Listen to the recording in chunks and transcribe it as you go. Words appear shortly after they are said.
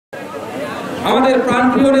আমাদের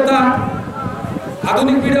প্রাণপ্রিয় নেতা,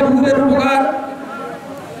 আধুনিক মিঠাপুকুরের উপকার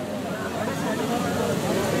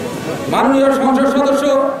মাননীয় সংসদ সদস্য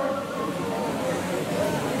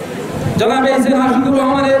জনাব রাশিকুর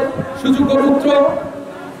রহমানের সুযোগ্য পুত্র,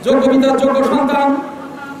 যোগ্য পিতার যোগ্য সন্তান,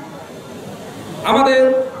 আমাদের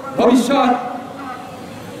ভবিষ্যৎ,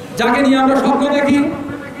 যাকে নিয়ে আমরা স্বপ্ন দেখি,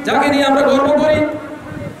 যাকে নিয়ে আমরা গর্ব করি,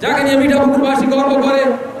 যাকে নিয়ে মিঠাপুকুরবাসী গর্ব করে,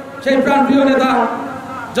 সেই প্রাণপ্রিয় নেতা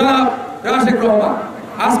জনাব রাশেক রহমান।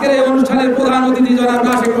 আজকের এই অনুষ্ঠানের প্রধান অতিথি জনাব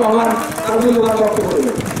রাশেক রহমান তার মূল্যবান বক্তব্য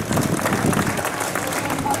করবেন।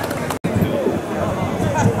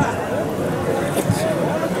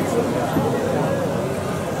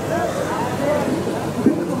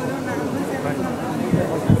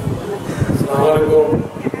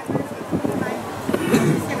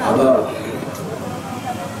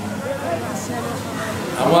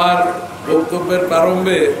 আমার বক্তব্যের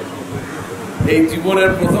প্রারম্ভে এই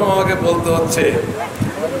জীবনের প্রথম আমাকে বলতে হচ্ছে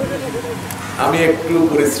আমি একটু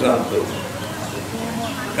পরিশ্রান্ত,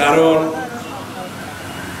 কারণ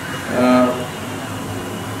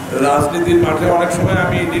রাজনীতির মাঠে অনেক সময়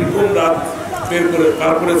আমি নির্ঘুম রাত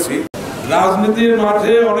পার করেছি। রাজনীতির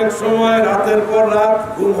মাঠে অনেক সময় রাতের পর রাত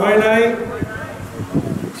ঘুম হয় নাই,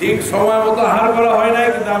 ঠিক সময় মতো আহার করা হয় নাই,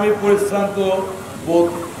 কিন্তু আমি পরিশ্রান্ত বোধ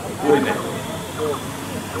করি নাই।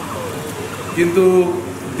 কিন্তু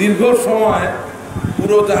দীর্ঘ সময়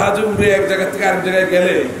পুরো জাহাজে উড়ে এক জায়গা থেকে আরেক জায়গায়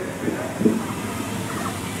গেলে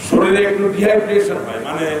শরীরে একটু ডিহাইড্রেশন হয়,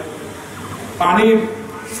 মানে পানির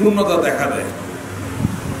শূন্যতা দেখা দেয়।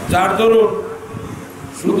 যার দরুন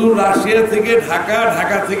শুধু রাশিয়া থেকে ঢাকা,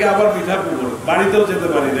 ঢাকা থেকে আবার মিঠাপুকুর, বাড়িতেও যেতে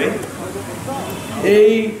পারি নাই।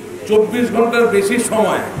 এই 24 ঘন্টার বেশি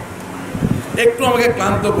সময় একটু আমাকে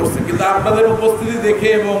ক্লান্ত করছে। কিন্তু আপনাদের উপস্থিতি দেখে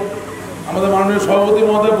এবং আমাদের মাননীয় সভাপতি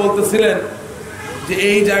মহোদয় বলতেছিলেন যে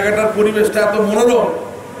এই জায়গাটার পরিবেশটা এত মনোরম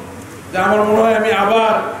যে আমার মনে হয় আমি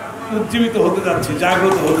আবার উজ্জীবিত হতে যাচ্ছি,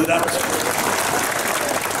 জাগ্রত হতে যাচ্ছি।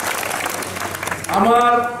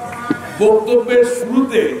 আমার বক্তব্যের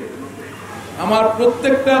শুরুতে আমার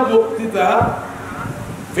প্রত্যেকটা বক্তৃতা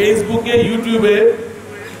ফেসবুকে, ইউটিউবে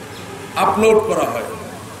আপলোড করা হয়,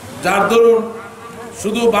 যার দরুন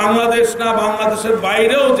শুধু বাংলাদেশ না, বাংলাদেশের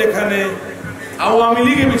বাইরেও যেখানে আওয়ামী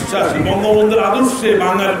লীগে বিশ্বাসী, বঙ্গবন্ধুর আদর্শে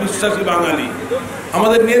বিশ্বাসী বাঙালি,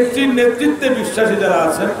 আমাদের নেতৃত্বে বিশ্বাসী যারা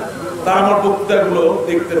আছেন, তারা আমার বক্তৃতাগুলো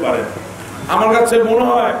দেখতে পারেন। আমার কাছে মনে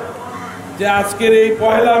হয় যে আজকের এই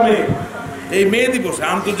 1 মে, এই মে দিবসে,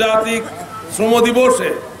 আন্তর্জাতিক শ্রম দিবসে,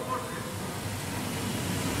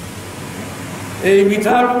 এই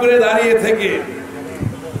মিঠাপুকুরে দাঁড়িয়ে থেকে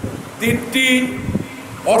 3টি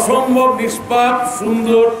অসম্ভব নিষ্পাপ,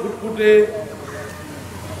 সুন্দর, ফুটফুটে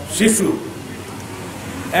শিশু,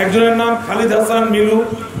 একজনের নাম খালিদ হাসান মিলু,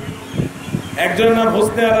 একজনের নাম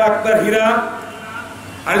হোসনে আরা আক্তার হীরা,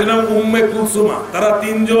 আরেকজনের নাম উম্মে কুলসুমা, তারা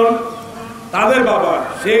 3 জন, তাদের বাবা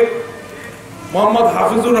শেখ মোহাম্মদ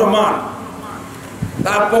হাফিজুর রহমান,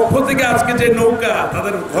 তার পক্ষ থেকে আজকে যে নৌকা,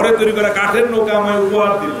 তাদের ঘরে তৈরি করা কাঠের নৌকা আমায়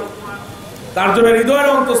উপহার দিল, তার জন্য হৃদয়ের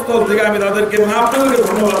অন্তঃস্থল থেকে আমি তাদেরকে এবং আপনাদেরকে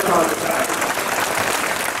ধন্যবাদ জানাতে চাই।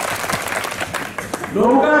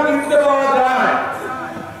 নৌকা কিনতে পাওয়া যায়,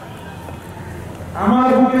 আমার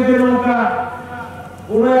বুকে যে নৌকা,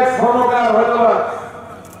 কোন এক স্বর্ণকার হয়তো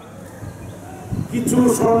কিছু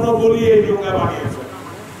স্বর্ণ গলিয়ে এই নৌকা বানিয়েছে,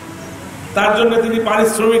 তার জন্য তিনি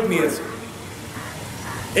পারিশ্রমিক নিয়েছে।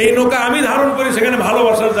 এই নৌকা আমি ধারণ করি, সেখানে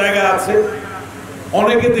ভালোবাসার জায়গা আছে,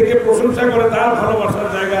 অনেকে দেখে প্রশংসা করে, তার ভালোবাসার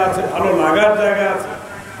জায়গা আছে, ভালো লাগার জায়গা আছে।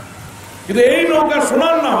 কিন্তু এই নৌকা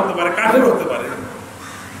সোনার না হতে পারে, কাঠের হতে পারে,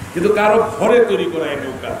 কিন্তু কারো ঘরে তৈরি করা এই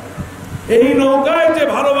নৌকা, এই নৌকায় যে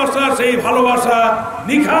ভালোবাসা, সেই ভালোবাসা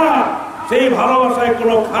নিখাত, সেই ভালোবাসায়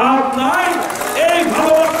কোনো খাত নাই, এই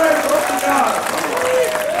ভালোবাসায় সত্যিকার।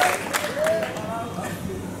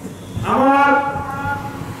 আমার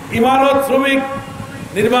ইমারত শ্রমিক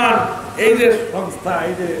নির্মাণ এই যে সংস্থা,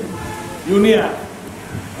 এই যে ইউনিয়ন,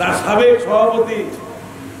 তার সাবেক সভাপতি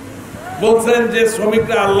বলছেন যে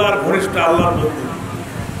শ্রমিকরা আল্লাহর ঘনিষ্ঠ, আল্লাহর বন্ধু।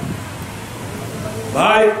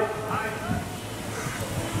 ভাই,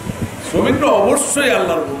 শ্রমিকরা অবশ্যই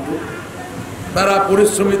আল্লাহর বন্ধু, তারা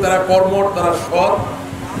পরিশ্রমী, তারা কর্মঠ, তারা সৎ।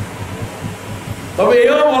 তবে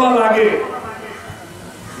এও বলা লাগে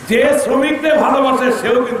যে শ্রমিকদের ভালোবাসে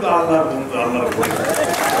সেও কিন্তু আল্লাহর বন্ধু, আল্লাহর বন্ধু।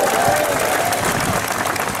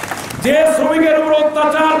 যে শ্রমিকের উপর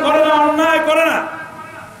অত্যাচার করে না, অন্যায় করে না,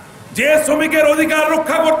 যে শ্রমিকের অধিকার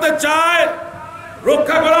রক্ষা করতে চায়,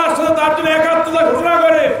 রক্ষা করার সাথে তার জন্য একাত্মতা ঘোষণা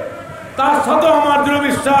করে, তার সাথে আমার দৃঢ়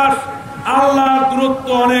বিশ্বাস আল্লাহর দূরত্ব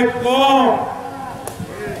অনেক কম,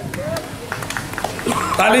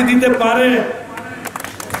 তালি দিতে পারে।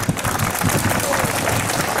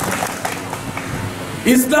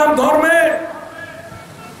 ইসলাম ধর্মে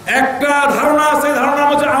একটা ধারণা আছে, ধারণা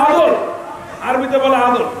হচ্ছে আদল, আরবিতে বলে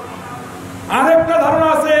আদল। আরেকটা ধারণা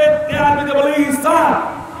আছে, আরবিতে বলে ইহসান।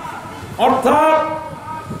 অর্থাৎ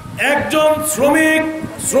একজন শ্রমিক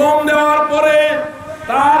শ্রম দেওয়ার পরে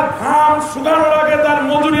তার ঘাম শুকানোর আগে তার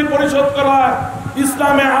মজুরি পরিশোধ করা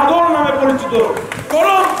ইসলামে আদল নামে পরিচিত।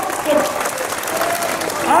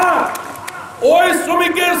 আর ওই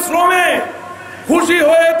শ্রমিকের শ্রমে খুশি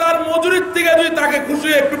হয়ে তার মজুরির থেকে যদি তাকে খুশি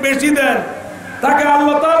একটু বেশি দেন, তাকে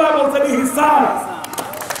আল্লাহ তাআলা বলছেন ইহসান।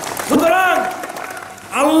 সুতরাং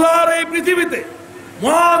আল্লাহর এই পৃথিবীতে,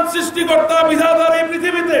 মহান সৃষ্টিকর্তা বিধাতার এই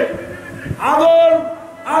পৃথিবীতে আদল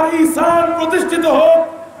আর ইহসান প্রতিষ্ঠিত হোক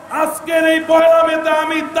আজকের এই পয়লা মেতে,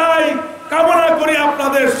 আমি তাই কামনা করি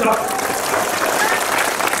আপনাদের সাথে।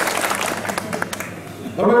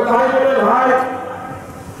 তবে তাই বলে ভাই,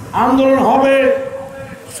 আন্দোলন হবে,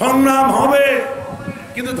 সংগ্রাম হবে,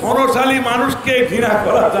 কিন্তু ধনশালী মানুষকে ঘৃণা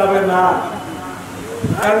করা যাবে না।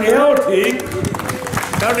 কারণ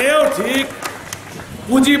এও ঠিক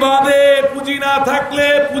পুঁজিবাদে পুঁজি না থাকলে,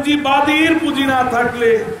 পুঁজিবাদীর পুঁজি না থাকলে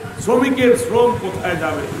শ্রমিকের শ্রম কোথায়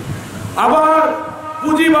যাবে? আবার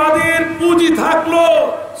পুঁজিবাদীর পুঁজি থাকলো,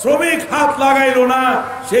 শ্রমিক হাত লাগাইলো না,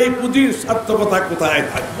 সেই পুঁজির সার্থকতা কোথায়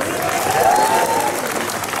থাকবে?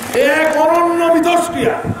 এক অনন্য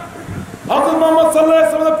মিথস্ক্রিয়া। হযরত মুহাম্মদ সাল্লাল্লাহু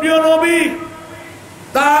আলাইহি ওয়াসাল্লামের প্রিয় নবী,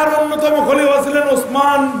 তার অন্যতম খলিফা ছিলেন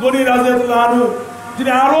ওসমান গনি রাদিয়াল্লাহু আনহু,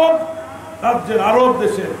 যিনি আরব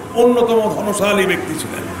দেশের অন্যতম ধনশালী ব্যক্তি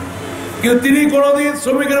ছিলেন। কিন্তু তিনি কোনোদিন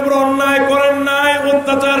শ্রমিকের উপর অন্যায় করেন নাই,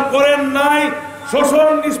 অত্যাচার করেন নাই, শোষণ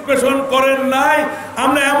নিষ্পেষণ করেন নাই।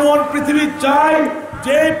 আমরা এমন পৃথিবী চাই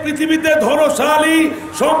যে পৃথিবীতে ধনশালী,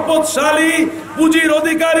 সম্পদশালী, পুঁজির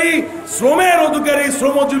অধিকারী, শ্রমের অধিকারী,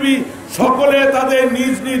 শ্রমজীবী সকলে তাদের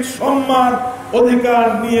নিজ নিজ সম্মান অধিকার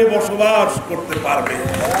নিয়ে বসবাস করতে পারবে।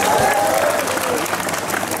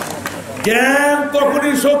 জ্ঞান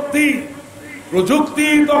তখনই শক্তি, প্রযুক্তি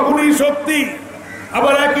তখনই শক্তি,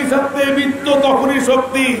 আবার একই সাথে বিত্ত তখনই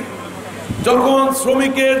শক্তি যখন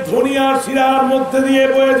শ্রমিকের ধনিয়ার শিরার মধ্যে দিয়ে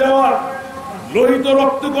বয়ে যাওয়া লোহিত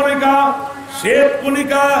রক্তকণিকা, শ্বেত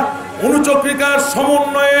কণিকা, অনুচক্রিকার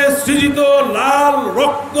সমন্বয়ে সৃজিত লাল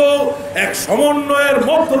রক্ত এক সমন্বয়ের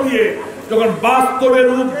মধ্য দিয়ে যখন বাস্তবে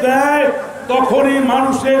রূপ দেয়, তখনই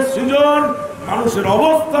মানুষের সৃজন, মানুষের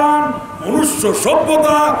অবস্থান, মনুষ্য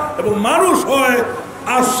সভ্যতা এবং মানুষ হয়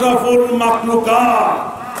আশরাফুল মাখলুকাত।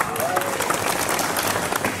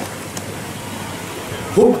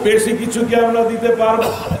 খুব বেশি কিছু কি আমরা দিতে পারবো?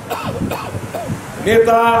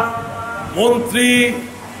 নেতা, মন্ত্রী,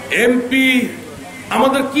 এমপি,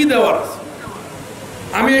 আমাদের কি দেওয়ার আছে?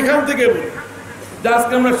 আমি এখান থেকে বলি যে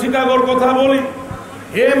আজকে আমরা শিকাগোর কথা বলি,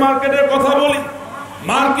 হে মার্কেটের কথা বলি,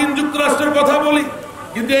 মার্কিন যুক্তরাষ্ট্রের কথা বলি,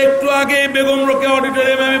 কিন্তু একটু আগে বেগম রোকেয়া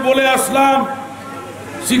অডিটোরিয়ামে আমি বলে আসলাম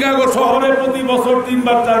শিকাগো শহরে প্রতি বছর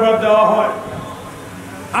 3বার 4বার যাওয়া হয়।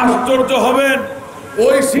 আশ্চর্য হবেন,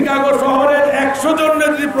 ওই শিকাগো শহরের 100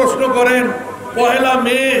 জনের যদি প্রশ্ন করেন পহেলা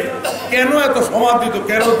মে কেন এত সমাদৃত,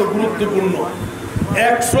 কেন এত গুরুত্বপূর্ণ,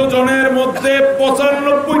 100 জনের মধ্যে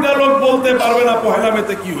 95টা লোক বলতে পারবে না পহেলা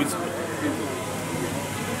মেতে কি হয়েছে।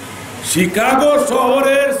 শিকাগো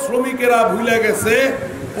শহরের শ্রমিকেরা ভুলে গেছে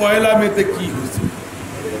পহেলা মেতে কি হয়েছে।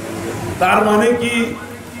 তার মানে কি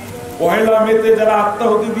পহেলা মেতে যারা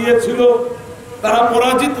আত্মাহুতি দিয়েছিল তারা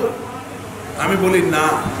পরাজিত? আমি বলি না।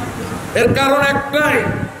 এর কারণ একটাই,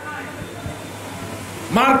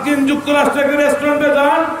 মার্কিন যুক্তরাষ্ট্রের রেস্টুরেন্টে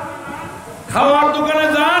যান, খাওয়ার দোকানে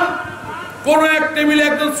যান, কোন এক টেবিলে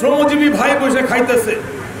একজন শ্রমজীবী ভাই বসে খাইতেছে,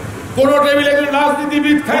 কোন টেবিলে একজন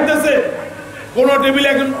রাজনীতিবিদ খাইতেছে, কোন টেবিলে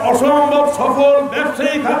একজন অসম্ভব সফল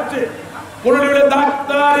ব্যবসায়ী খাচ্ছে, কোন টেবিলে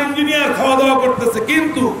ডাক্তার, ইঞ্জিনিয়ার খাওয়া দাওয়া করতেছে,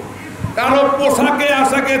 কিন্তু কারো পোশাকে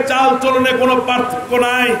আশাকে চাল চলনে কোনো পার্থক্য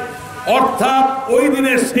নাই। অর্থাৎ ওই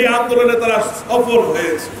দিনে সেই আন্দোলনে তারা সফল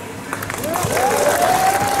হয়েছে।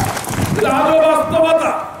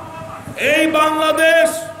 বাস্তবতা এই বাংলাদেশ,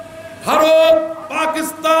 ভারত,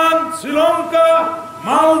 পাকিস্তান, শ্রীলঙ্কা,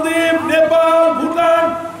 মালদ্বীপ, নেপাল, ভুটান,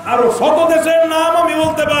 আরো শত দেশের নাম আমি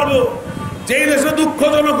বলতে পারবো, যেই দেশে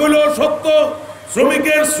দুঃখজনক হইলেও সত্য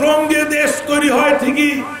শ্রমিকের শ্রম দিয়ে দেশ তৈরি হয়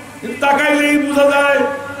ঠিকই, কিন্তু তাকাইলেই বোঝা যায়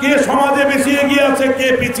কে সমাজে বেশি এগিয়ে আছে, কে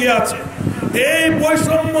পিছিয়ে আছে। এই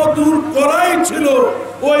বৈষম্য দূর করাই ছিল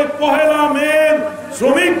ওই পহেলা মে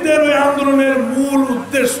শ্রমিকদের ওই আন্দোলনের মূল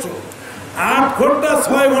উদ্দেশ্য। 8 ঘন্টা,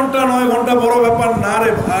 6 ঘন্টা, 9 ঘন্টা বড় ব্যাপার না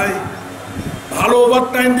রে ভাই। ভালো ওভার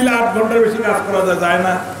টাইম দিলে 8 ঘন্টার বেশি কাজ করা যায়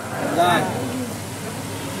না?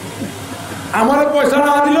 আমার পয়সা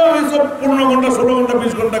না দিলেও আমি সব 15 ঘন্টা, 16 ঘন্টা,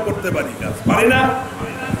 20 ঘন্টা করতে পারি, কাজ পারি না?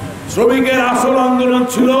 শ্রমিকের আসল আন্দোলন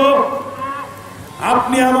ছিল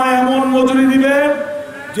আপনি আমায় এমন মজুরি দিবেন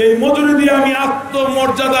যে মজুরি দিয়ে আমি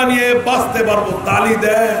আত্মমর্যাদা নিয়ে বাঁচতে পারবো, তালি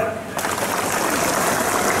দেন।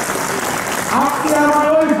 আপনি আমার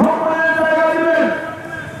ওই সম্মানের জায়গা দিবেন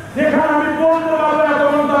যেখানে আমি বলতে পারবো এত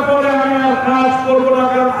ঘন্টা পরে আমি আর কাজ করবো না,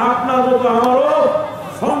 কারণ আপনার মতো আমারও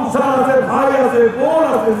সংসার আছে, ভাই আছে, বোন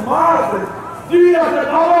আছে, মা আছে, স্ত্রী আছে,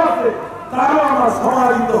 বাবা আছে, তারও আমার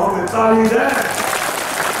সময় দিতে হবে, তালি দেন।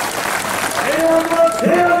 এই আন্দোলন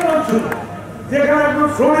সেই আন্দোলন ছিল যেখানে একজন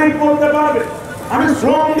শ্রমিক বলতে পারবে আমি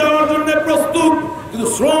শ্রম দেওয়ার জন্য প্রস্তুত, কিন্তু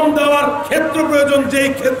শ্রম দেওয়ার ক্ষেত্র প্রয়োজন যেই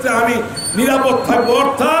ক্ষেত্রে আমি নিরাপদ থাকবো,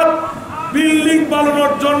 অর্থাৎ বিল্ডিং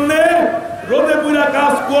বানানোর জন্য রোদে পুরা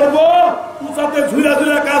কাজ করব, উঁচাতে ঝুলা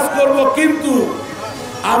ঝুলা কাজ করব, কিন্তু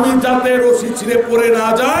আমি যাতে রশি ছিঁড়ে পড়ে না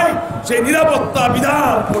যাই সেই নিরাপত্তা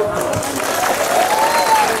বিধান করতে হবে।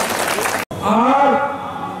 আর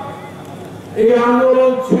এই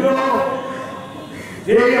আন্দোলন ছিল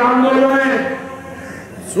যে আন্দোলনে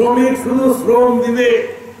শ্রমিক শুধু শ্রম দিবে,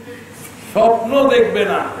 স্বপ্ন দেখবে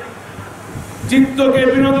না, চিত্তকে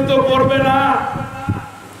বিনোদিত করবে না,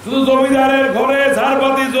 শুধু জমিদারের ঘরে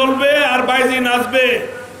ঝাড়বাতি জ্বলবে আর বাইজি নাচবে,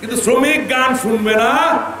 কিন্তু শ্রমিক গান শুনবে না,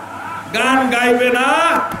 গান গাইবে না,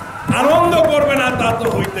 আনন্দ করবে না, তা তো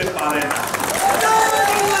হইতে পারে না।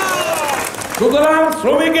 সুতরাং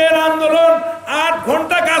শ্রমিকের আন্দোলন 8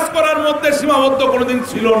 ঘন্টা কাজ করার মধ্যে সীমাবদ্ধ কোনোদিন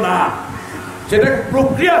ছিল না, সেটা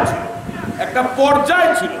প্রক্রিয়া ছিল, একটা পর্যায়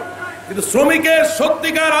ছিল। কিন্তু শ্রমিকের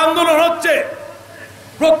সত্যিকার আন্দোলন হচ্ছে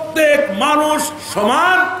প্রত্যেক মানুষ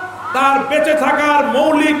সমান, তার বেঁচে থাকার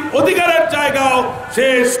মৌলিক অধিকারের জায়গাও সে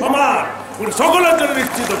সমান, সকলের জন্য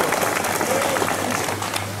নিশ্চিত করতে।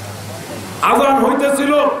 আজান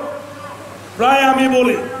হইতেছিল প্রায়, আমি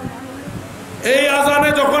বলি এই আজানে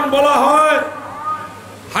যখন বলা হয়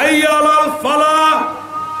হাইয়া আলাল ফালাহ,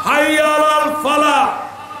 হাইয়া আলাল ফালাহ,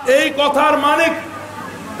 এই কথার মানে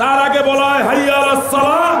তার আগে বলা হয় হাইয়া আলাস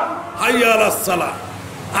সালাহ, হাইয়া আলাস সালাহ,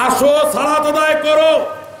 আসো সালাত আদায় করো,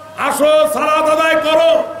 আসো সালাত আদায়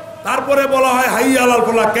করো, তারপরে বলা হয় হাইয়া আলাল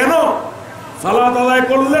ফালাহ। কেন? সালাত আদায়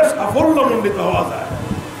করলে সাফল্যমণ্ডিত হওয়া যায়।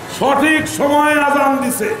 সঠিক সময়ে আজান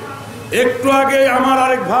দিছে। একটু আগে আমার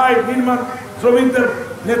আরেক ভাই নির্মাণ শ্রমিকদের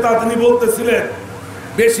নেতা তিনি বলতেছিলেন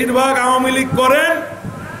বেশিরভাগ আওয়ামী লীগ করেন,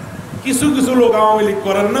 কিছু কিছু লোক আওয়ামী লীগ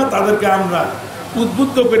করেন না, তাদেরকে আমরা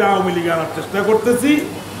উদ্বুদ্ধ করে আওয়ামী লীগে আনার চেষ্টা করতেছি,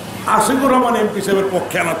 রাশেকুর রহমান এমপি সাহেবের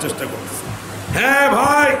পক্ষে আনার চেষ্টা করতেছি। হ্যাঁ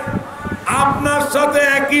ভাই, আপনার সাথে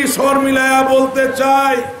একই স্বর মিলায়া বলতে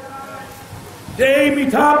চাই যে এই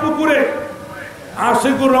মিঠাপুকুরে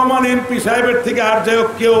রাশেকুর রহমান এমপি সাহেবের থেকে আর যাই হোক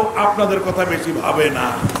কেউ আপনাদের কথা বেশি ভাবে না।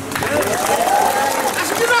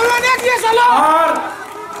 আর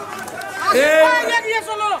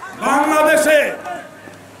বাংলাদেশে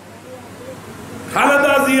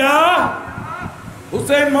খালেদা জিয়া,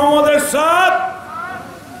 হুসেন মোহাম্মদ এরশাদ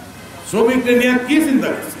শ্রমিকদের নিয়ে কি চিন্তা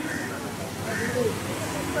করছে?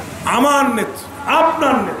 আমার নেত্রী,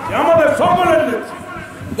 আপনার নেত্রী, আমাদের সকলের নেত্রী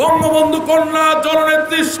বঙ্গবন্ধু কন্যা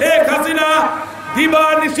জননেত্রী শেখ হাসিনা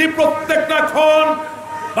দিবানিশি প্রত্যেকটা ক্ষণ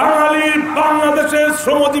বাঙালি বাংলাদেশের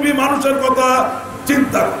শ্রমজীবী মানুষের কথা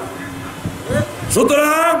চিন্তা করে।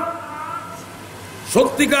 সুতরাং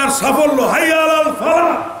সত্যিকার সাফল্য, হাইয়া আলাল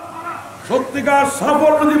ফালাহ, সত্যিকার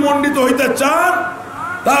সাফল্য যদি মণ্ডিত হইতে চান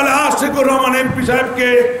তাহলে রাশেকুর রহমান এমপি সাহেবকে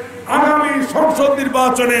আগামী সংসদ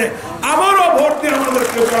নির্বাচনে আবারও ভোট দিয়ে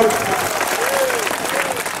আমাদেরকে।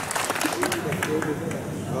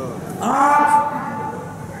 আজ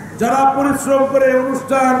যারা পরিশ্রম করে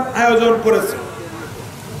অনুষ্ঠান আয়োজন করেছে,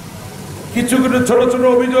 কিছু কিছু ছোট ছোট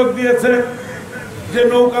অভিযোগ দিয়েছে যে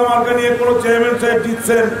নৌকা মার্কা নিয়ে কোনো চেয়ারম্যান সাহেব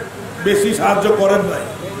জিতছেন, বেশি সাহায্য করেন নাই,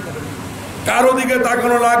 কারো দিকে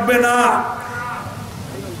তাকানো লাগবে না।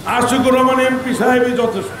 রাশেকুর রহমান এমপি সাহেবই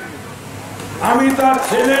যথেষ্ট। আমি তার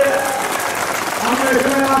ছেলে, আমরা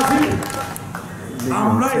এখানে আছি,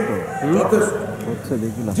 আমরাই যথেষ্ট।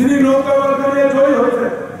 যিনি নৌকা মার্কা নিয়ে জয়ী হয়েছে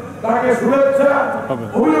তাকে শুভেচ্ছা,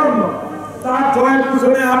 অভিনন্দন। তার জয়ের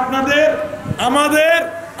পিছনে আপনাদের, আমাদের,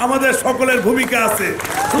 আমাদের সকলের ভূমিকা আছে।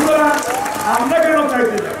 সুতরাং আমরা কেন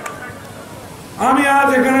চাইতে যাই? আমি আজ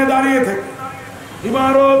এখানে দাঁড়িয়ে থাকি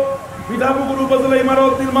ইমারত, মিঠাপুকুর উপজেলা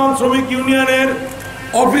ইমারত নির্মাণ শ্রমিক ইউনিয়নের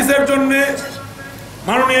অফিসের জন্য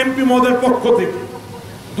মাননীয় এমপি মহোদয়ের পক্ষ থেকে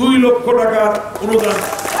 2 লক্ষ টাকার অনুদান।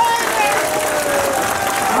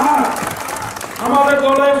 আমাদের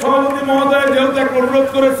দলের সভাপতি মহোদয় যেহেতু একটা অনুরোধ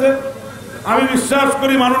করেছেন, আমি বিশ্বাস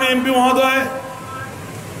করি মাননীয় এমপি মহোদয়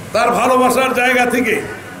তার ভালোবাসার জায়গা থেকে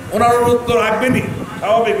ওনার অনুরোধ তো রাখবেনই,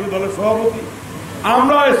 স্বাভাবিক, দলের সভাপতি।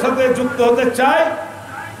 আমরা এর সাথে যুক্ত হতে চাই।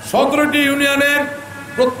 17টি ইউনিয়নের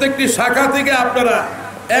প্রত্যেকটি শাখা থেকে আপনারা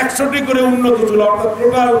 100টি করে উন্নত চুলা, অর্থাৎ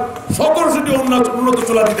টোটাল 1700টি উন্নত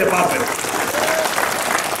চুলা দিতে পারবেন।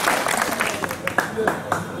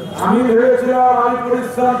 আমি ভেবেছিলাম আমি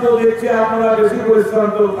পরিশ্রান্ত, দেখছি আপনারা বেশি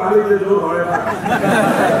পরিশ্রান্ত, তালিতে জোর হয় না,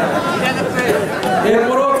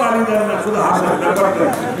 এরপরও তালি দেন না, শুধু হাসার ব্যাপারটা।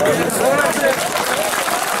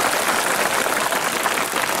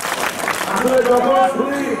 আসলে যখন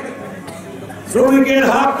শুনি শ্রমিকের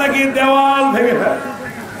হাত নাকি দেওয়াল ভেঙে ফেলে,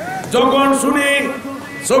 যখন শুনি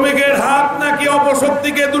শ্রমিকের হাত নাকি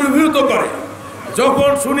অপশক্তিকে দুর্বৃত্ত করে,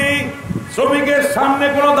 যখন শুনি শ্রমিকের সামনে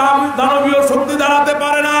কোনো দানবীয় শক্তি দাঁড়াতে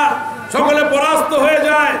পারে না, সকলে পরাস্ত হয়ে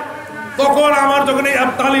যায়, তখন আমার যখন এই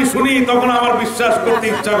তালি শুনি তখন আমার বিশ্বাস করতে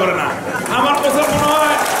ইচ্ছা করে না। আমার কাছে মনে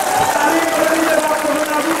হয়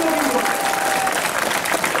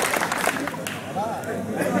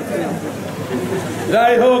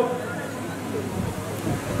যাই হোক,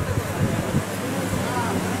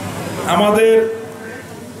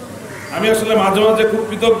 আমি আসলে মাঝে মাঝে খুব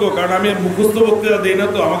কৃতজ্ঞ, কারণ আমি মুখস্থ বক্তৃতা দিই না,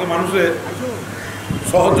 তো আমাকে মানুষের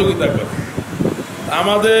সহযোগিতা করে।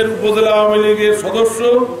 আমাদের উপজেলা আওয়ামী লীগের সদস্য,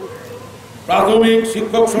 প্রাথমিক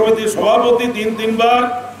শিক্ষক সমিতির সভাপতি তিনবার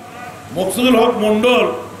মকসুদুল হক মন্ডল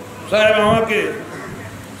সাহেব আমাকে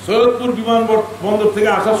সৈয়দপুর বিমানবন্দর থেকে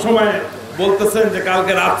আসার সময় বলতেছেন যে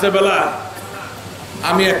কালকে রাত্রেবেলা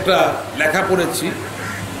আমি একটা লেখা পড়েছি,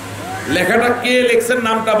 লেখাটা কে লিখছেন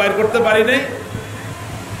নামটা বাইর করতে পারি নাই,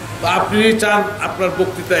 আপনি চান আপনার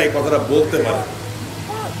বক্তৃতায় এই কথাটা বলতে পারেন।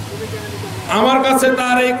 আমার কাছে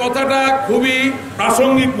তার এই কথাটা খুবই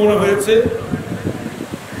প্রাসঙ্গিক মনে হয়েছে।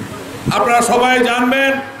 আপনারা সবাই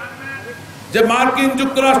জানবেন যে মার্কিন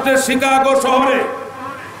যুক্তরাষ্ট্রের শিকাগো শহরে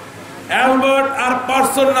অ্যালবার্ট আর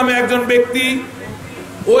পার্সন নামে একজন ব্যক্তি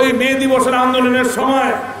ওই মে দিবসের আন্দোলনের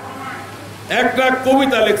সময় একটা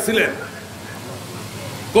কবিতা লিখছিলেন।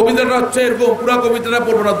 কবিতাটা হচ্ছে এরকম, পুরো কবিতাটা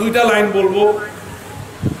পড়বো না, দুইটা লাইন বলবো।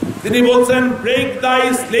 তিনি বলছেন, ব্রেক দাই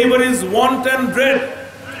স্লেভারিজ ওয়ান্টন ব্রেড,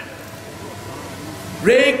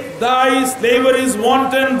 ব্রেক দাই স্লেভারিজ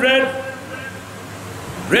wonton bread,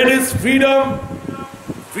 bread is freedom,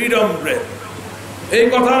 freedom bread. এই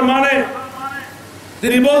কথার মানে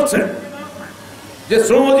তিনি বলছেন যে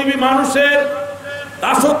শ্রমজীবী মানুষের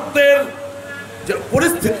দাসত্বের যে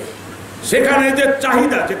পরিস্থিতি, সেখানে যে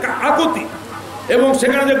চাহিদা, যে আকুতি এবং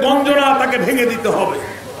সেখানে যে গঞ্জনা, তাকে ভেঙে দিতে হবে,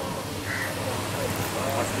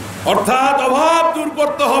 অর্থাৎ অভাব দূর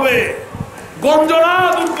করতে হবে, গঞ্জনা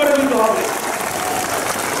দূর করে দিতে হবে।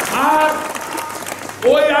 আর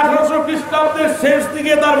ওই 1800 খ্রিস্টাব্দের শেষ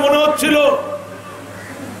দিকে তার মনে হচ্ছিল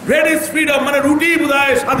ব্রেড ইজ ফ্রিডম, মানে রুটি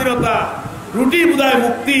বোধহয় স্বাধীনতা, রুটি বোধহয়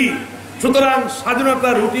মুক্তি, সুতরাং স্বাধীনতা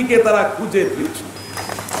রুটিকে তারা খুঁজে ফিরছে।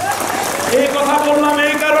 এই কথা বললাম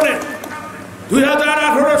এই কারণে,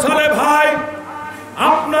 2018 সালে ভাই,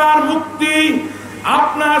 আপনার মুক্তি,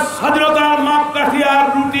 আপনার স্বাধীনতার মাপকাঠি আর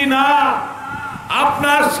রুটি না।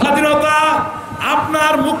 আপনার স্বাধীনতা,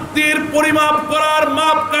 আপনার মুক্তির পরিমাপ করার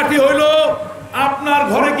মাপকাঠি হইল আপনার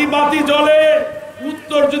ঘরে কি বাতি জ্বলে,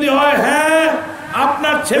 উত্তর যদি হয় হ্যাঁ,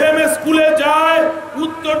 আপনার ছেলে মেয়ে স্কুলে যায়,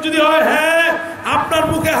 উত্তর যদি হয় হ্যাঁ, আপনার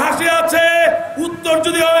মুখে হাসি আছে, উত্তর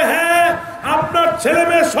যদি হয় হ্যাঁ, আপনার ছেলে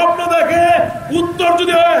মেয়ে স্বপ্ন দেখে, উত্তর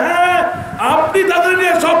যদি হয় হ্যাঁ, আপনি তাদের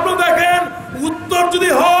নিয়ে স্বপ্ন দেখেন, উত্তর যদি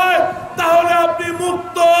হয় তাহলে আপনি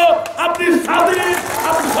মুক্ত, আপনি স্বাধীন,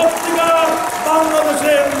 আপনি সত্যিকার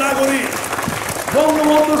বাংলাদেশের নাগরিক।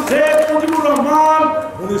 বঙ্গবন্ধু শেখ মুজিবুর রহমান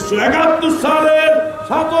 1971 সালের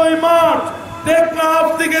 7ই মার্চ টেকনাফ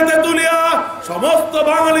থেকে তেতুলিয়া সমস্ত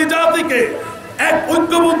বাঙালি জাতিকে এক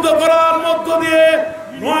ঐক্যবদ্ধ করার মধ্য দিয়ে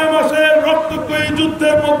 9 মাসের রক্তক্ষয়ী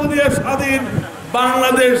যুদ্ধের মধ্য দিয়ে স্বাধীন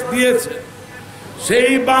বাংলাদেশ দিয়েছে।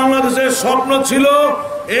 সেই বাংলাদেশের স্বপ্ন ছিল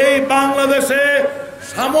এই বাংলাদেশে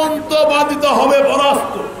সামন্তবাদিত হবে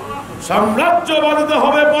পরাস্ত, সাম্রাজ্যবাদিত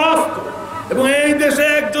হবে পরাস্ত, এবং এই দেশে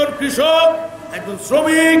একজন কৃষক, একজন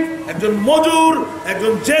শ্রমিক, একজন মজুর,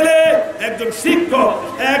 একজন জেলে, একজন শিক্ষক,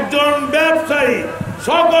 একজন ব্যবসায়ী,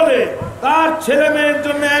 সকলে তার ছেলে মেয়ের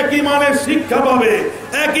জন্য একই মানের শিক্ষা পাবে,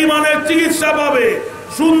 একই মানের চিকিৎসা পাবে,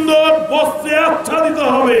 সুন্দর বস্ত্রে আচ্ছাদিত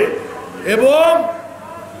হবে এবং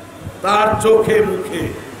তার চোখে মুখে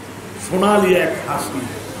সোনালি এক হাসি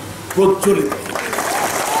প্রজ্বলিত।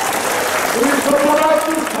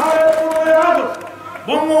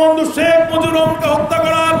 বঙ্গবন্ধু শেখ মুজিবুর রহমানকে হত্যা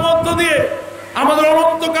করার মধ্য দিয়ে আমাদের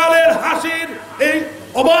অনন্তকালের হাসির এই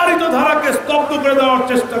অবারিত ধারাকে স্তব্ধ করে দেওয়ার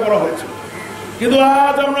চেষ্টা করা হয়েছে। কিন্তু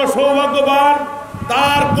আজ আমরা সৌভাগ্যবান,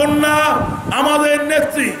 তার কন্যা আমাদের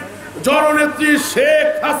নেত্রী, জননেত্রী শেখ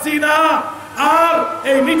হাসিনা আর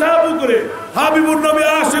এই মিঠাপুকুরে হাবিবুর নবী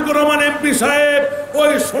রাশেকুর রহমান এমপি সাহেব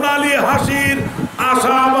ওই সোনালী হাসির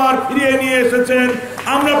আশা আবার ফিরিয়ে নিয়ে এসেছেন।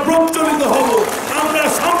 আমরা প্রচলিত হব, আমরা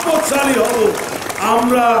সম্পদশালী হব,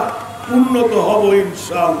 আমরা উন্নত হব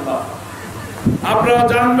ইনশাআল্লাহ। আপনারা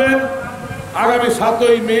জানবেন আগামী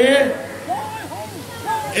 7ই মে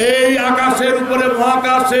এই আকাশের উপরে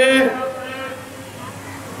মহাকাশে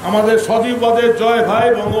আমাদের সজীববাদের জয় ভাই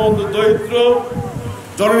বঙ্গবন্ধু দরিদ্র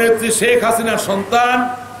জননেত্রী শেখ হাসিনার সন্তান,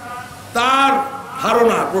 তার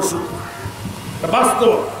ধারণা প্রসূত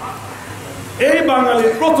বাস্তব। এই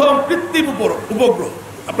বাঙালির প্রথম কৃত্রিম উপগ্রহ,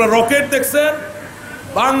 আপনার রকেট দেখছেন,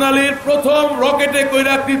 বাঙালির প্রথম রকেটে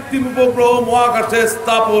কইরা কৃত্রিম উপগ্রহ মহাকাশে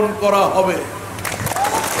স্থাপন করা হবে।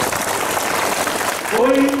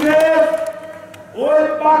 ওই ইংরেজ, ওই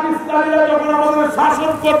পাকিস্তানিরা যখন আমাদের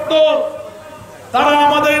শাসন করত, তারা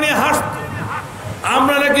আমাদের নিয়ে হাসত,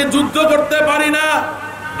 আমরা নাকি যুদ্ধ করতে পারি না,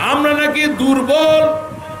 আমরা নাকি দুর্বল,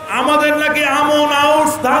 আমাদের নাকি আমন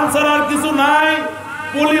আউশ ধান ছাড়ার কিছু নাই,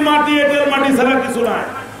 পলি মাটি এঁটেল মাটি ছাড়া কিছু নাই।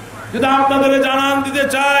 কিন্তু আপনাদের জানান দিতে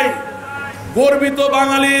চাই, গর্বিত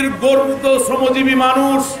বাঙালির গর্বিত শ্রমজীবী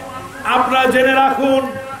মানুষ, আপনারা জেনে রাখুন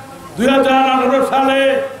 2018 সালে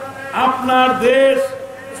আপনার দেশ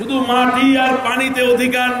শুধু মাটি আর পানিতে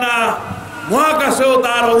অধিকার না, মহাকাশেও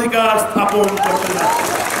তার অধিকার স্থাপন করতে না।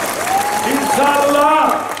 ইনশাআল্লাহ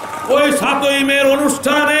ওই 7ই মের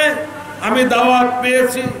অনুষ্ঠানে আমি দাওয়াত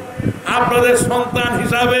পেয়েছি, আপনাদের সন্তান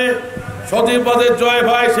হিসাবে সজীববাদের জয়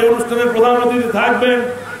ভাই সেই অনুষ্ঠানের প্রধান অতিথি থাকবেন,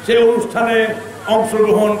 সেই অনুষ্ঠানে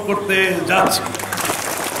অংশগ্রহণ করতে যাচ্ছি।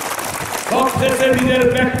 সবশেষে নিজের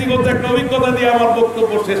ব্যক্তিগত একটা অভিজ্ঞতা দিয়ে আমার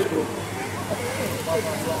বক্তব্য শেষ করব।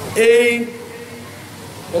 এই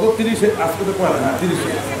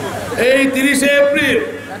 30 এপ্রিল,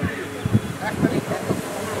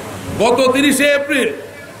 গত 30 এপ্রিল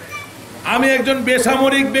আমি একজন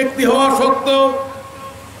বেসামরিক ব্যক্তি হওয়া সত্ত্বেও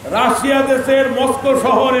রাশিয়া দেশের মস্কো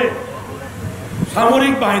শহরে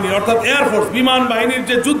সামরিক বাহিনী অর্থাৎ এয়ারফোর্স, বিমান বাহিনীর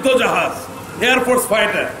যে যুদ্ধ জাহাজ এয়ারফোর্স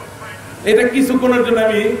ফাইটার, এটা কিছুক্ষণের জন্য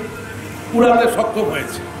আমি উড়াতে সক্ষম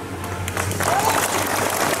হয়েছি।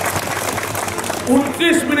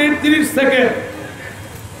 29 মিনিট 30 সেকেন্ড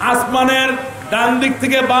আসমানের ডান দিক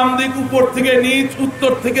থেকে বাম দিক, উপর থেকে নিচ,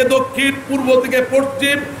 উত্তর থেকে দক্ষিণ, পূর্ব থেকে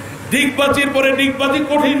পশ্চিম, ডিগবাজির পরে ডিগবাজি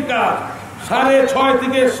কঠিন কাজ, 6.5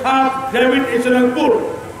 থেকে 7 গ্র্যাভিটেশনাল পুল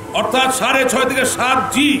অর্থাৎ 6.5 থেকে 7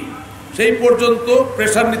 জি সেই পর্যন্ত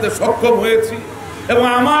প্রেসার নিতে সক্ষম হয়েছি। এবং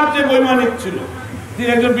আমার যে বৈমানিক ছিল, তিনি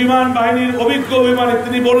একজন বিমান বাহিনীর অভিজ্ঞ বৈমানিক,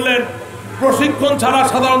 তিনি বললেন প্রশিক্ষণ ছাড়া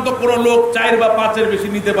সাধারণত কোনো লোক 4 বা 5-এর বেশি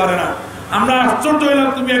নিতে পারে না। আমরা আশ্চর্য হইলাম,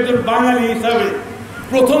 তুমি একজন বাঙালি হিসাবে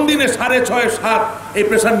প্রথম দিনে 6.5-7 এই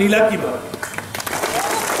প্রেসার নিলা কিভাবে?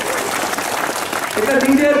 এটা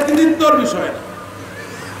নিজের কৃতিত্বর বিষয় না।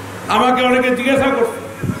 আমাকে অনেকে জিজ্ঞাসা করছে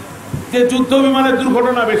যে যুদ্ধ বিমানের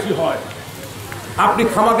দুর্ঘটনা বেশি হয়, আপনি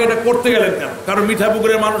খামাকে এটা করতে গেলেন কেন? কারণ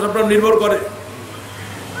মিঠাপুকুরের মানুষ আপনার নির্ভর করে,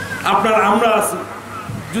 আপনার আমরা আছি,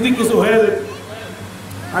 যদি কিছু হয়ে যায়।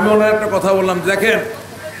 আমি ওনার একটা কথা বললাম, দেখেন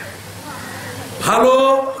ভালো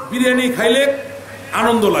বিরিয়ানি খাইলে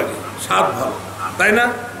আনন্দ লাগে, স্বাদ ভালো, তাই না?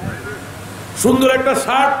 সুন্দর একটা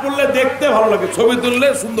শার্ট পরলে দেখতে ভালো লাগে, ছবি তুললে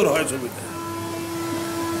সুন্দর হয় ছবিটা।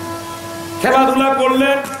 খেলাধুলা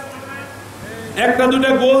করলেন,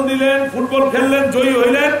 1-2টা গোল দিলেন, ফুটবল খেললেন, জয়ী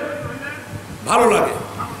হইলেন, ভালো লাগে,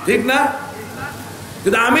 ঠিক না?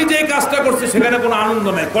 কিন্তু আমি যে কাজটা করছি সেখানে কোনো আনন্দ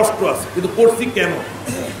নাই, কষ্ট আছে। কিন্তু করছি কেন?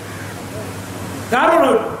 কারণ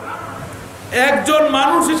হল একজন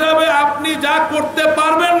মানুষ হিসাবে আপনি যা করতে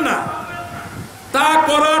পারবেন না তা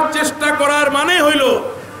করার চেষ্টা করার মানে হইল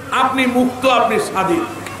আপনি মুক্ত, আপনি স্বাধীন।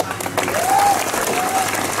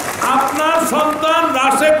 আপনার সন্তান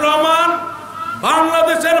রাশেক রহমান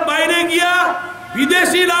বাংলাদেশের বাইরে গিয়া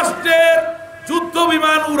বিদেশি রাষ্ট্রের যুদ্ধ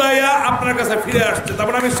বিমান উড়াইয়া আপনার কাছে ফিরে আসছে,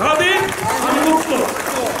 তারপর আমি স্বাধীন, আমি মুক্ত।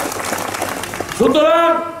 সুতরাং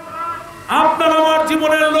আপনার আমার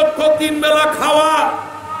জীবনের লক্ষ্য 3 বেলা খাওয়া,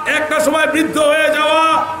 একটা সময় বৃদ্ধ হয়ে যাওয়া,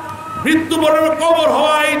 মৃত্যুবরণ কবর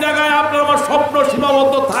হওয়া, এই জায়গায় আপনার আমার স্বপ্ন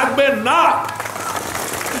সীমাবদ্ধ থাকবেন না।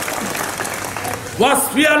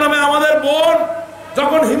 ওয়াসফিয়া নামে আমাদের বোন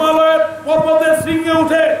যখন হিমালয়ের পর্বতের শৃঙ্গে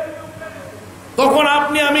উঠে, তখন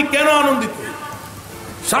আপনি আমি কেন আনন্দিত?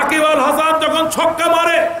 সাকিব আল হাসান যখন ছক্কা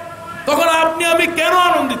মারে, তখন আপনি আমি কেন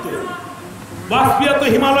আনন্দিত? ওয়াসফিয়া তো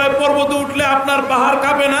হিমালয়ের পর্বতে উঠলে আপনার পাহাড়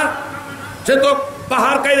কাঁপে না, সে তো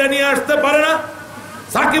পাহাড় কাইরা নিয়ে আসতে পারে না।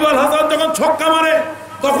 সাকিব আল হাসান যখন ছক্কা মারে,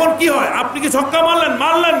 তখন কি হয়? আপনি কি ছক্কা মারলেন?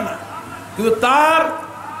 মারলেন না, কিন্তু তার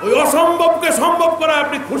ওই অসম্ভবকে সম্ভব করা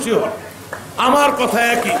আপনি খুশি হন। আমার কথা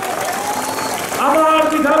একই। আমার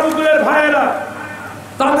মিঠাপুকুরের ভাইয়েরা,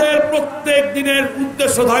 তাদের প্রত্যেক দিনের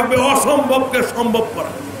উদ্দেশ্য থাকবে অসম্ভবকে সম্ভব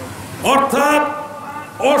করা, অর্থাৎ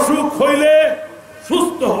অসুখ হইলে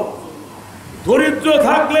সুস্থ হব, দরিদ্র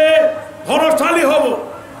থাকলে ধনশালী হব,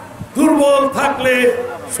 দুর্বল থাকলে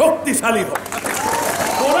শক্তিশালী হব,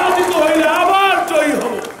 পরাজিত হইলে আবার জয়ী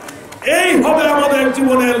হব। এই হবে আমাদের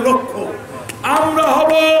জীবনের লক্ষ্য। আমরা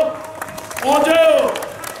হব অজেয়।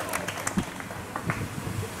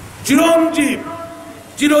 চিরঞ্জীব,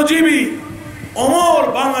 চিরজীবী, অমর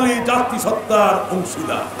বাঙালি জাতিসত্তার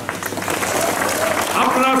অংশীদার।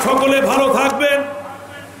 আপনারা সকলে ভালো থাকবেন।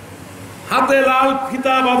 হাতে লাল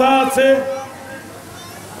ফিতা বাঁধা আছে।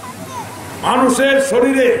 মানুষের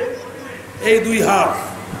শরীরে এই দুই হাত,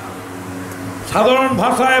 সাধারণ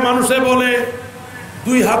ভাষায় মানুষে বলে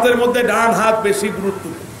দুই হাতের মধ্যে ডান হাত বেশি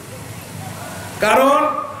গুরুত্বপূর্ণ, কারণ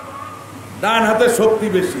ডান হাতের শক্তি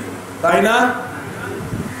বেশি, তাই না?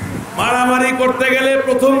 মারামারি করতে গেলে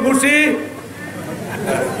প্রথম ঘুষি,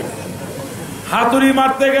 হাতুড়ি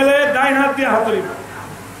মারতে গেলে ডাইন হাত দিয়ে হাতুড়ি,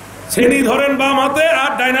 ছেনি ধরেন বাম হাতে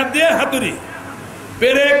আর ডাইন হাত দিয়ে হাতুড়ি,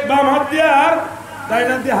 পেরেক বাম হাত দিয়ে আর ডাইন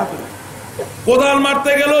হাত দিয়ে হাতুড়ি, কোদাল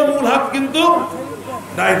মারতে গেলেও মূল হাত কিন্তু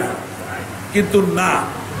ডাইন হাত। কিন্তু না,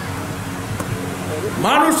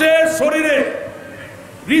 মানুষের শরীরে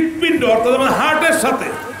হৃৎপিণ্ড অর্থাৎ হার্টের সাথে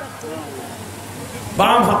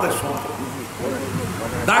বাম হাতের সম্পর্ক।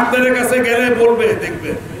 ডাক্তারের কাছে গেলে বলবে,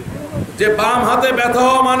 দেখবে যে বাম হাতে ব্যথা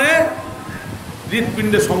হওয়া মানে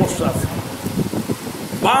হৃৎপিণ্ডের সমস্যা আছে,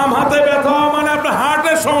 বাম হাতে ব্যথা হওয়া মানে আপনার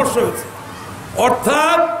হার্টের সমস্যা হয়েছে।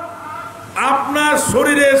 অর্থাৎ আপনার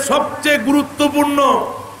শরীরের সবচেয়ে গুরুত্বপূর্ণ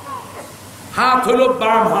হাত হলো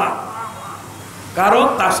বাম হাত, কারণ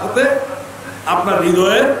তার সাথে আপনার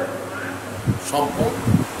হৃদয়ের সম্পর্ক।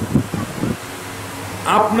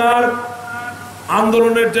 আপনার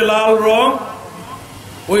আন্দোলনের যে লাল রং,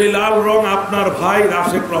 ওই লাল রং আপনার ভাই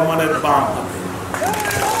রাশেক রহমানের বাম হাতে।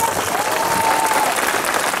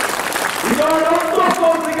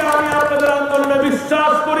 আমি আপনাদের আন্দোলনে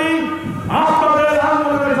বিশ্বাস করি, আপনাদের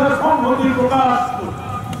আন্দোলনের সাথে সংহতি প্রকাশ করি।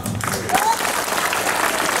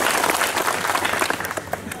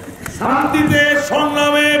 শান্তিতে,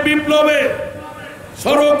 সংগ্রামে, বিপ্লবে,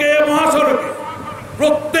 সড়কে, মহাসড়কে,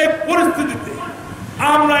 প্রত্যেক পরিস্থিতিতে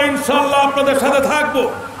আমরা ইনশাল্লাহ আপনাদের সাথে থাকবো।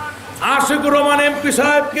 আশিকুর রহমান এমপি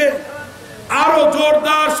সাহেবকে আরো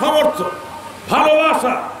জোরদার সমর্থন,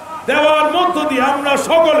 ভালোবাসা দেওয়ার মধ্য দিয়ে আমরা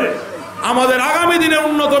সকলে আমাদের আগামী দিনে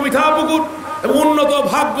উন্নত মিঠাপুকুর এবং উন্নত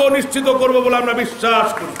ভাগ্য নিশ্চিত করব বলে আমরা বিশ্বাস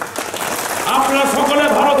করি। আপনারা সকলে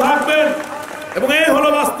ভালো থাকবেন। এবং এই হলো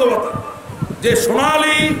বাস্তবতা, যে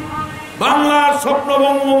সোনালী বাংলার স্বপ্ন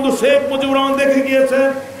বঙ্গবন্ধু শেখ মুজিবুর রহমান দেখে গিয়েছেন,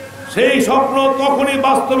 সেই স্বপ্ন তখনই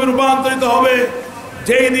বাস্তবে রূপান্তরিত হবে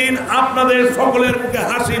যেই দিন আপনাদের সকলের মুখে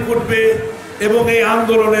হাসি ফুটবে এবং এই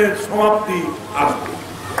আন্দোলনের সমাপ্তি আসবে।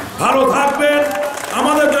 ভালো থাকবেন,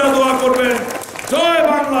 আমাদের জন্য দোয়া করবেন। জয়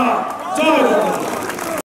বাংলা, জয় বাংলা।